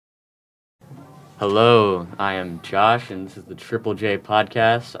Hello, I am Josh, and this is the Triple J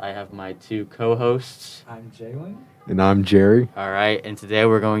podcast. I have my two co-hosts. I'm Jaylen. And I'm Jerry. All right, and today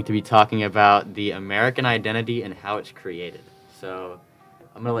we're going to be talking about the American identity and how it's created. So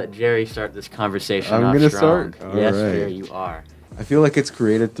I'm going to let Jerry start this conversation I'm off going to strong. start? Yes, All right. Jerry, you are. I feel like it's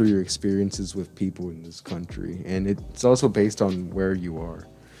created through your experiences with people in this country, and it's also based on where you are.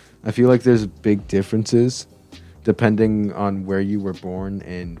 I feel like there's big differences depending on where you were born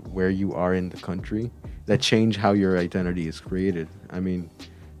and where you are in the country that change how your identity is created. I mean,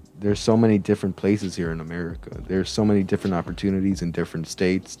 there's so many different places here in America. There's so many different opportunities in different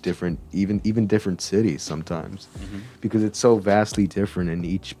states, even different cities sometimes, because it's so vastly different in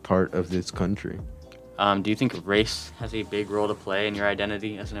each part of this country. Do you think race has a big role to play in your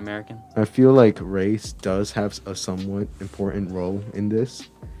identity as an American? I feel like race does have a somewhat important role in this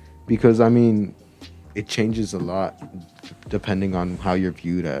because, I mean, it changes a lot depending on how you're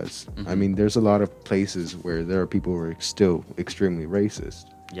viewed as. I mean, there's a lot of places where there are people who are still extremely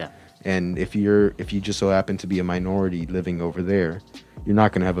racist. Yeah. And if you just so happen to be a minority living over there, you're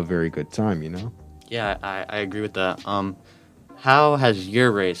not going to have a very good time, you know? Yeah, I agree with that. How has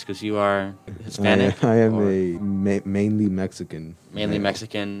your race, because you are Hispanic? I am mainly Mexican. Mainly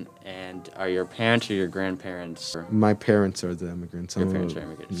Mexican, and are your parents or your grandparents? My parents are the immigrants. Your parents are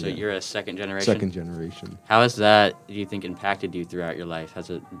immigrants. So yeah. you're a second generation? Second generation. How has that, do you think, impacted you throughout your life?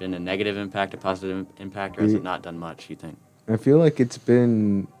 Has it been a negative impact, a positive impact, or has it not done much, you think? I feel like it's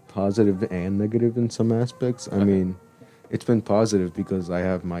been positive and negative in some aspects. I mean, it's been positive because I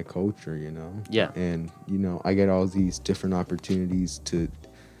have my culture, you know? Yeah. And, you know, I get all these different opportunities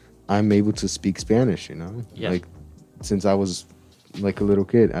I'm able to speak Spanish, you know? Yeah. Like, since I was like a little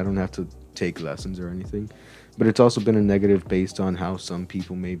kid, I don't have to take lessons or anything. But it's also been a negative based on how some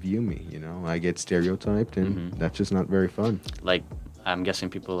people may view me, you know? I get stereotyped, and that's just not very fun. Like, I'm guessing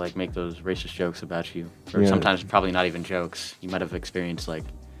people, like, make those racist jokes about you. Or Yeah. sometimes probably not even jokes. You might have experienced, like,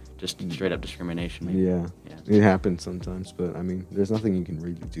 just straight up discrimination. Maybe. Yeah. It happens sometimes, but, I mean, there's nothing you can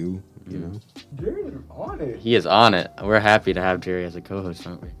really do, you know? Jerry's on it. He is on it. We're happy to have Jerry as a co-host,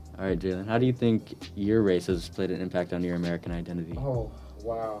 aren't we? All right, Jaylen, how do you think your race has played an impact on your American identity? Oh,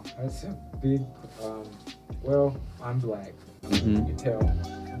 wow. That's a big, well, I'm black. You can tell.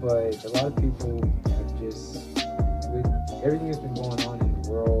 But a lot of people have just, with everything that's been going on in the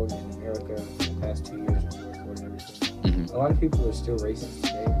world and America in the past 2 years with George Floyd and everything, a lot of people are still racist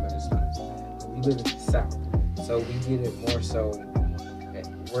today, but it's not as bad. We live in the South, so we get it more so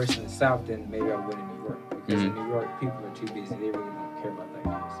worse in the South than maybe I would in New York. Because in New York, people are too busy. They really don't care about that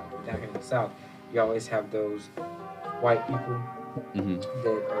kind of stuff. But down here in the South, you always have those white people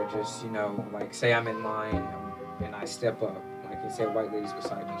that are just, you know, like, say I'm in line and I step up. Like, you say a white lady's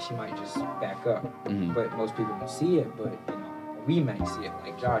beside me, she might just back up. But most people don't see it, but, you know, we may see it.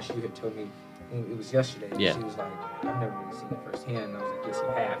 Like, Josh, you had told me, it was yesterday, Yeah. she was like, I've never really seen it firsthand. And I was like, yes, you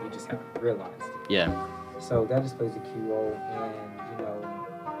have. You just haven't realized it. Yeah. So that just plays a key role. And, you know,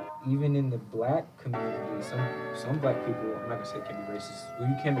 even in the black community, some black people, I'm not going to say can be racist. Well,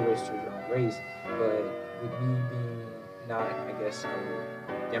 you can be racist to your own race, but with me being not, I guess,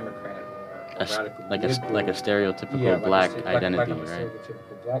 a Democrat or a radical liberal, like a stereotypical black identity, like I'm a right?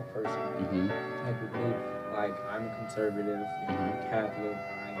 stereotypical black person. Like with me, like, I'm a conservative, you know, Catholic.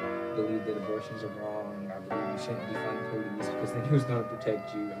 I believe that abortions are wrong. I believe you shouldn't defund police because then who's going to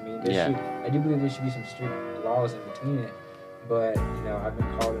protect you? I mean, I do believe there should be some strict laws in between it. But, you know, I've been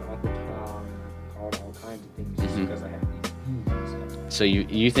called an Uncle Tom, called all kinds of things just because I have these views and stuff. So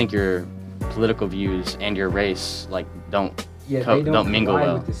you think your political views and your race, like, don't mingle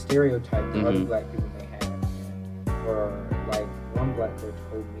well? With the stereotype that other black people may have. Or, like, one black girl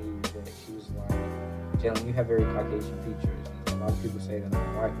told me that she was like, Jaylen, you have very Caucasian features. And a lot of people say that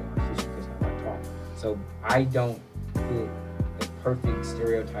I'm whitewash just because I'm white talk. So I don't fit the perfect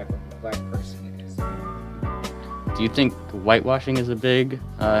stereotype of a black person as Do you think whitewashing is a big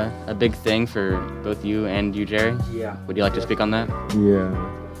thing for both you and you, Jerry? Yeah. Would you like to speak on that? Yeah.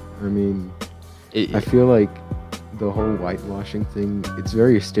 I mean, I feel like the whole whitewashing thing, it's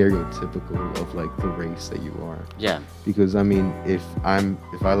very stereotypical of, like, the race that you are. Yeah. Because, I mean, if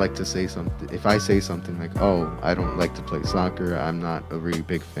I like to say something, if I say something like, oh, I don't like to play soccer, I'm not a really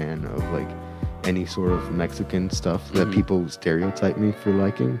big fan of, like, any sort of Mexican stuff that people stereotype me for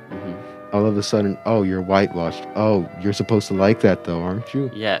liking. All of a sudden, oh, you're whitewashed. Oh, you're supposed to like that, though, aren't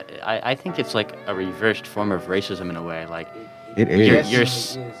you? Yeah, I think it's like a reversed form of racism in a way. Like, It is. You're it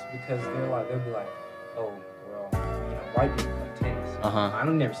is because they'll be like, oh, well, you know, white people play tennis. I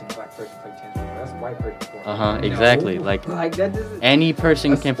don't never seen a black person play tennis before. That's a white person sport. Exactly. No. Like that doesn't. any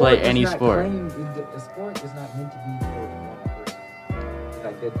person can play any sport. A sport is not meant to be for one person.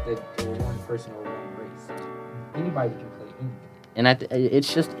 Like, that or one person or one race. Anybody can play anything. And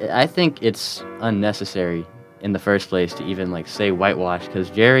I think it's unnecessary in the first place to even like say whitewash, because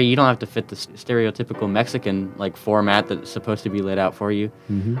Jerry, you don't have to fit the stereotypical Mexican like format that's supposed to be laid out for you.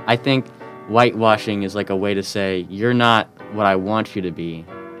 Mm-hmm. I think whitewashing is like a way to say you're not what I want you to be,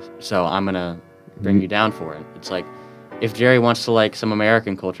 so I'm gonna bring you down for it. It's like if Jerry wants to like some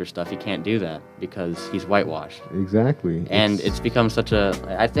American culture stuff, he can't do that because he's whitewashed. Exactly. And it's become such a.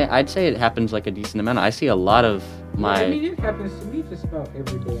 I'd say it happens like a decent amount. I see a lot of my. I mean, it happens to me just about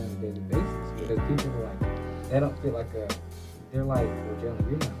every day on a daily basis because people are like, they don't feel like a. They're like, well, Jaylen,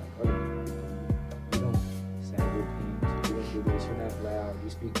 you're not like other people. You don't sound your pants. You don't do this. You're not loud. You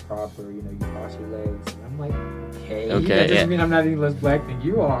speak proper. You know, you cross your legs. And I'm like, okay. That doesn't mean I'm not any less black than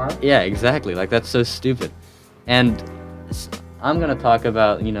you are. Yeah, exactly. Like that's so stupid. And I'm gonna talk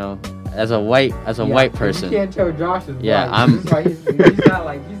about, you know, as a white person. You can't tell Josh is yeah, white. I'm. This is why he's not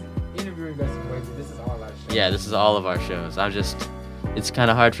like he's interviewing us in ways, but this is all our shows. Yeah, this is all of our shows. It's kind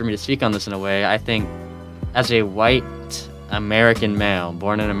of hard for me to speak on this in a way. I think, as a white American male,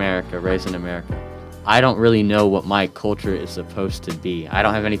 born in America, raised in America, I don't really know what my culture is supposed to be. I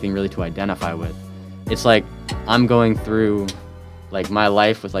don't have anything really to identify with. It's like I'm going through, like, my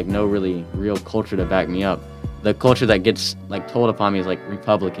life with like no really real culture to back me up. The culture that gets like told upon me is like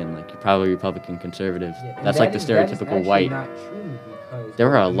Republican, like you're probably Republican conservative. Yeah, that's like the stereotypical white. Not true because there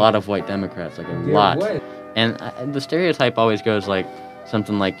were a lot of white Democrats, like a lot. Was. And the stereotype always goes like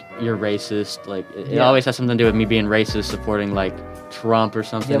something like you're racist. Like it always has something to do with me being racist, supporting like Trump or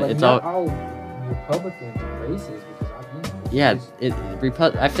something. Yeah, like it's not all Republicans are racist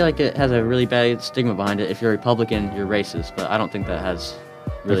because I feel like it has a really bad stigma behind it. If you're a Republican, you're racist, but I don't think that has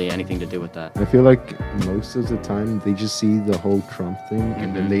really anything to do with that. I feel like most of the time they just see the whole Trump thing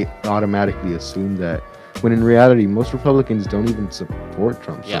and then they automatically assume that, when in reality most Republicans don't even support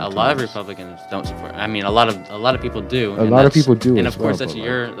Trump. Yeah, a lot of Republicans don't support. I mean, a lot of people do. A lot of people do, and as of course well, that's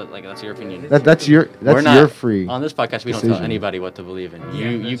your opinion. That's your free. On this podcast, we don't tell anybody what to believe in. Yeah,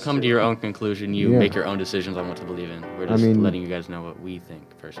 you come to your own conclusion. You make your own decisions on what to believe in. We're just letting you guys know what we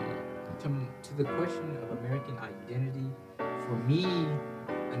think personally. To the question of American identity, for me,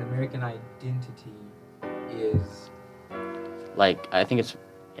 an American identity is like I think it's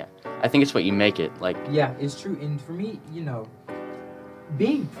what you make it. Like yeah, it's true. And for me, you know,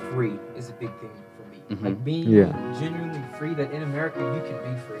 being free is a big thing for me. Mm-hmm. Like being genuinely free. That in America you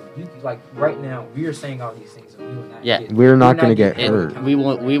can be free. You like right now we are saying all these things and we will not. We're not going to get hurt. We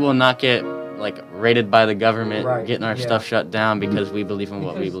will not get like raided by the government, getting our stuff shut down because we believe in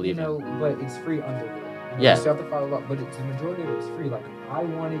what we believe in. But it's free under law. Yeah. You still have to follow law, but the majority of it is free. Like I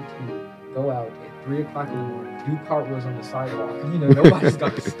wanted to go out at 3 o'clock in the morning, do cartwheels on the sidewalk. You know, nobody's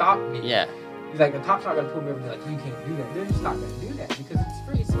gonna stop me. Yeah. He's like, the cop's not gonna pull me over and be like, you can't do that. They're just not gonna do that because it's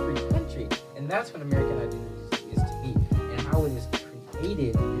free. It's a free country, and that's what American identity is to me. And how it is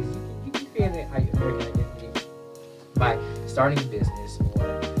created is you can create an American identity by starting a business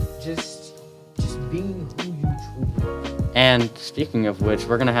or just being who you truly are. And speaking of which,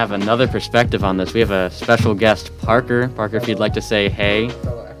 we're gonna have another perspective on this. We have a special guest, Parker. Parker, if you'd like to say hey.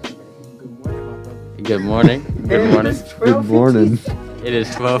 Good morning. Good morning. Good morning. It is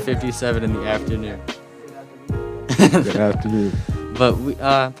 12:57 in the afternoon. Good afternoon. But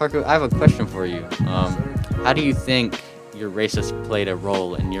Parker, I have a question for you. How do you think your race has played a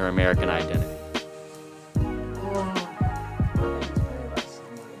role in your American identity?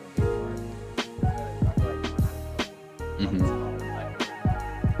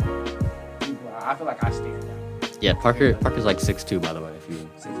 I feel like I stand out. Yeah, Parker's like 6'2", by the way. If you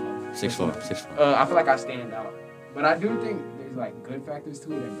 6'4". I feel like I stand out, but I do think there's like good factors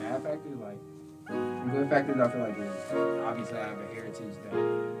to it and bad factors. Like good factors, I feel like is obviously I have a heritage that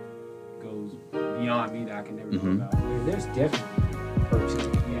goes beyond me that I can never know about. There's definitely perks to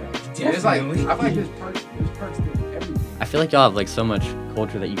it. Yeah, it's like I feel like there's perks to everything. I feel like y'all have like so much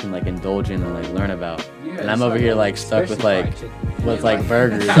culture that you can like indulge in and like learn about. Yeah, and I'm over here like stuck with like like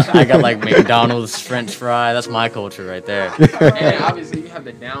burgers. I got like McDonald's French fry. That's my culture right there. And then obviously you have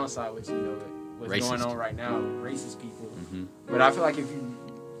the downside, which you know what's Racist. going on right now, racist people. But I feel like I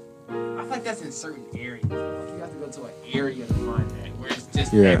feel like that's in certain areas. Like you have to go to an area to find that, where it's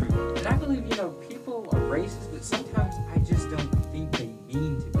just everywhere. And I believe people are racist, but sometimes I just don't think they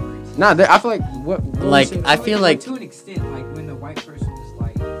mean to be racist. Nah, I feel like what like I feel like to an extent, like when the white person is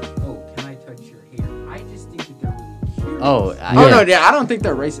like, "Oh, can I touch your hair?" I just think that they're really curious. I don't think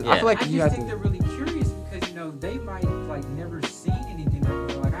they're racist. Yeah. I feel like I just think they're really curious because they might like never seen anything like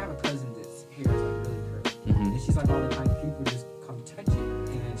before. Like I have a cousin that's hair is like really curly, and she's like all the time people just come touch it,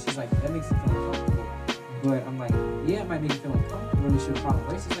 and she's like that makes it feel uncomfortable. But I'm like, yeah, it might make you feel uncomfortable. really should call them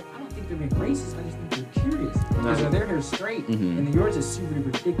racist. Like, I don't think they're being racist. I just think they're curious because their hair's straight and yours is super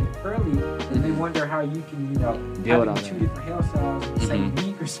duper thick and curly, and they wonder how you can, have two different hairstyles in the same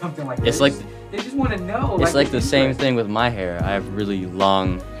week or something like that. It's like they just want to know. It's like the same thing with my hair. I have really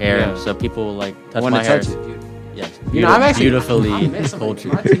long hair, so people like touch my hair. Touch it. Yes, beautifully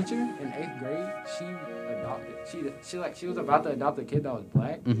cultured. My teacher in 8th grade, she was about to adopt a kid that was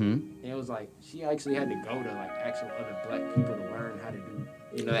black, and it was like she actually had to go to like actual other black people to learn how to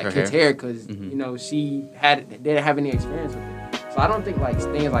do that kid's hair because she didn't have any experience with it. So I don't think like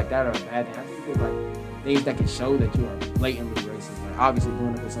things like that are a bad thing. I think it's like things that can show that you are blatantly racist. Like obviously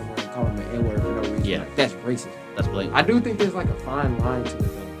going up with someone and calling them an N-word for no reason. Yeah, like, that's racist. That's blatant. I do think there's like a fine line to it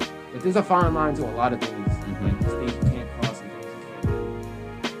though. But there's a fine line to a lot of things. Like these things you can't cross and things you can't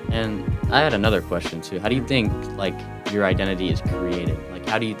do. And I had another question too. How do you think like your identity is created? Like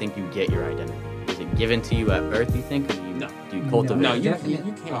how do you think you get your identity? Is it given to you at birth, you think, or do you cultivate it? No, you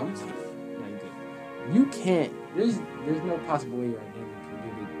can't. You can't. There's no possible way your identity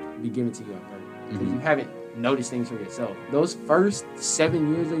can be given to you at birth. Because you haven't noticed things for yourself. Those first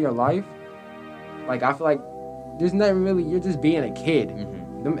 7 years of your life, like I feel like there's nothing really, you're just being a kid.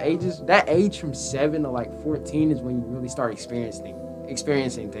 That age from 7 to like 14 is when you really start experiencing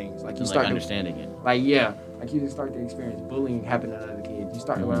things. Like you start understanding it. Like like you start to experience bullying happen to other kids. You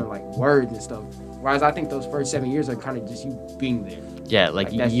start to learn like words and stuff. Whereas I think those first 7 years are kind of just you being there. Yeah, like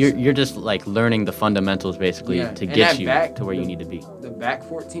you're just like learning the fundamentals basically to get you to where you need to be. The back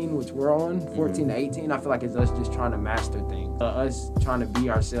 14, which we're on, 14 to 18, I feel like it's us just trying to master things. Us trying to be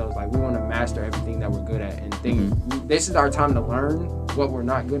ourselves. Like we want to master everything that we're good at and things. This is our time to learn what we're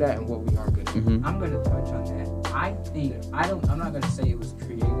not good at and what we are good at. I'm gonna touch on that. I'm not gonna say it was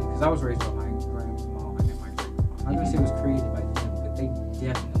created because I was raised by my grandmom and my great-grandma. I'm gonna say it was created by them, but they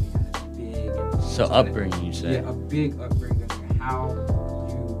definitely had a big influence. So upbringing, you say? Yeah, a big upbringing on how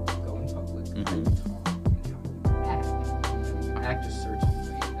you go in public, how you talk, and how you act a certain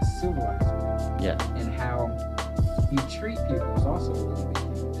way, a civilized way. Yeah. And how you treat people is also a really big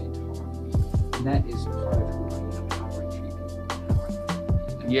thing that they taught me. And that is part of who I am, how I treat people,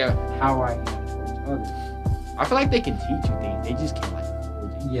 how I am towards others. I feel like they can teach you things. They just can't like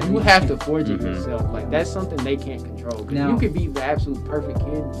forge it. Yeah, you have to forge it yourself. Like that's something they can't control. Now, you could be the absolute perfect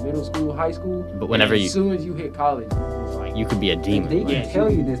kid, middle school, high school. But whenever as soon as you hit college, it's like you could be a demon. They can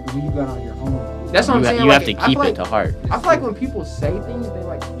tell you this, but when you got on your own, that's what I'm saying. You have to keep it to heart. I feel like when people say things, they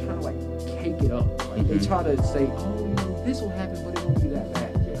like trying to like cake it up. Like they try to say, oh, this will happen, but it won't be that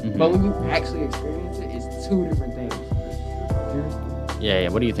bad. But when you actually experience it, it's two different things. Yeah.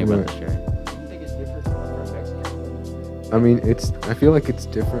 What do you think about this, Jerry? I mean, I feel like it's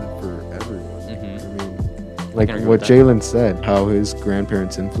different for everyone. I mean, like what Jaylen said, how his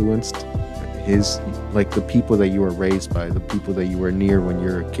grandparents influenced the people that you were raised by, the people that you were near when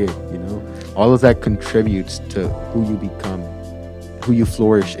you're a kid, all of that contributes to who you become, who you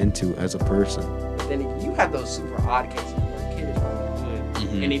flourish into as a person. But then you have those super odd cases where a kid is really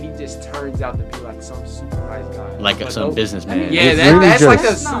good, and then he just turns out to be like some super nice guy. Like some businessman. I mean, that's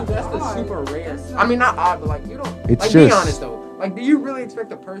the super rare. I mean, not odd, but like you don't. It's like, just, be honest though. Like, do you really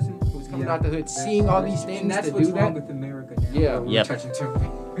expect a person who's coming out the hood, seeing all these things, and that's to what's do wrong that? with America now? Yeah. We're touching too.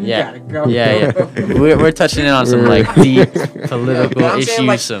 Yeah. Gotta go. Yeah. We're touching in on some like deep political issues,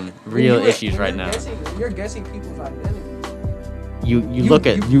 like, some real issues right now. You're guessing people's identities.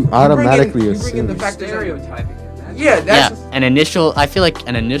 You automatically you assume the fact stereotyping. I feel like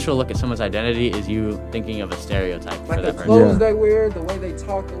an initial look at someone's identity is you thinking of a stereotype like for that the person. clothes they wear, the way they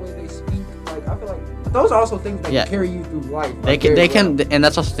talk, the way they speak. Like I feel like those are also things that can carry you through life. They can, and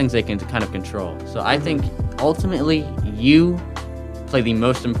that's also things they can kind of control. So I think ultimately you play the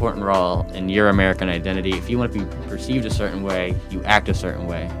most important role in your American identity. If you want to be perceived a certain way, you act a certain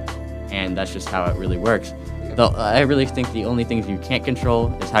way, and that's just how it really works. Though I really think the only things you can't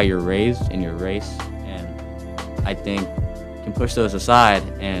control is how you're raised in your race, and I think you can push those aside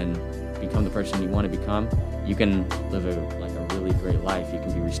and become the person you want to become. You can live a really great life. You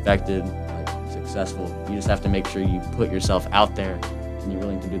can be respected, successful. You just have to make sure you put yourself out there and you're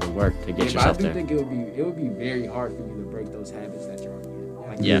willing to do the work to get yourself there. I do think it would be very hard for you to break those habits that you're on.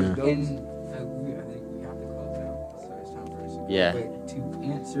 I think we have to close out, so it's time for us. Yeah. But to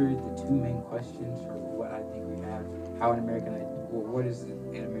answer the two main questions for what I think we have, what is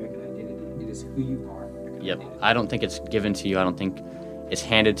an American identity? It is who you are. Yep. I don't think it's given to you. I don't think it's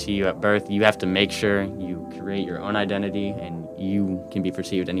handed to you at birth. You have to make sure you create your own identity and you can be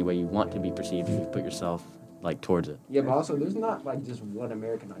perceived any way you want to be perceived if you put yourself towards it. Yeah, but also there's not just one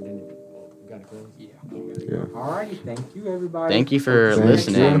American identity. Gotta close. Yeah. Alrighty, thank you everybody. Thank you for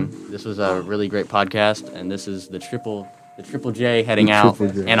listening. This was a really great podcast, and this is the Triple the Triple J heading The out,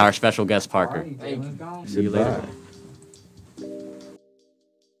 Triple J. and our special guest Parker. Alright, Jaylen's gone. See you later. Goodbye.